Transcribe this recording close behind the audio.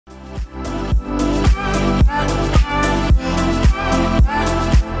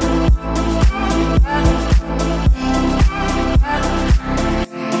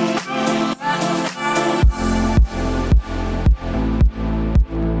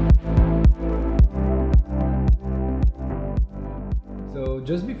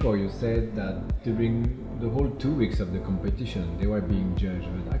just before you said that during the whole 2 weeks of the competition they were being judged,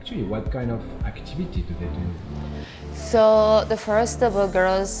 but actually what kind of activity do they do? So the first of all,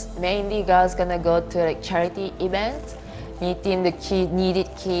 mainly girls gonna go to like charity event, meeting the needed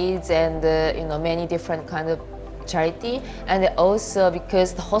kids and many different kind of charity, and also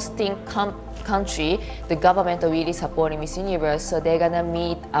because the hosting country, the government are really supporting Miss Universe, so they're gonna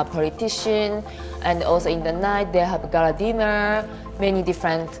meet a politician, and also in the night they have gala dinner, many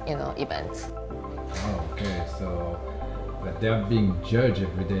different events. Oh, okay, so but they are being judged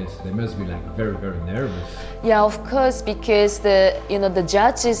every day, so they must be like very nervous. Yeah, of course, because the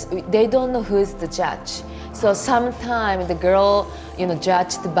judges, they don't know who's the judge. So sometimes the girl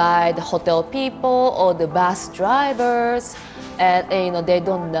judged by the hotel people or the bus drivers, and they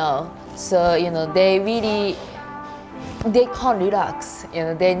don't know. So they can't relax.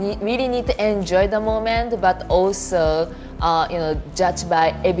 They really need to enjoy the moment, but also judged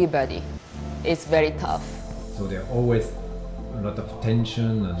by everybody. It's very tough. So there are always a lot of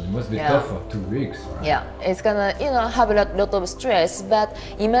tension, and it must be tough for 2 weeks, right? Yeah, it's gonna have a lot of stress. But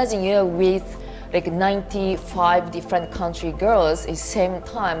imagine you're with like 95 different country girls at the same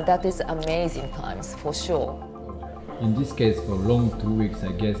time. That is amazing times for sure. In this case, for long 2 weeks,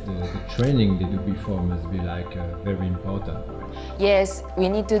 I guess the training they do before must be like very important. Yes, we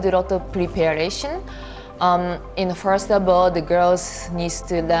need to do a lot of preparation. First of all, the girls needs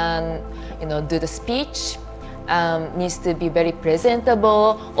to learn, do the speech. Needs to be very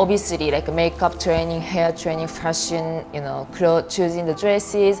presentable. Obviously, like makeup training, hair training, fashion, choosing the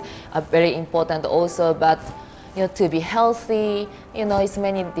dresses are very important also. But to be healthy, it's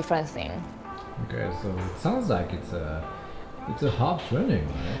many different things. Okay, so it sounds like it's a hard training,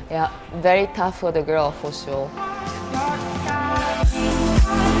 right? Yeah, very tough for the girl for sure.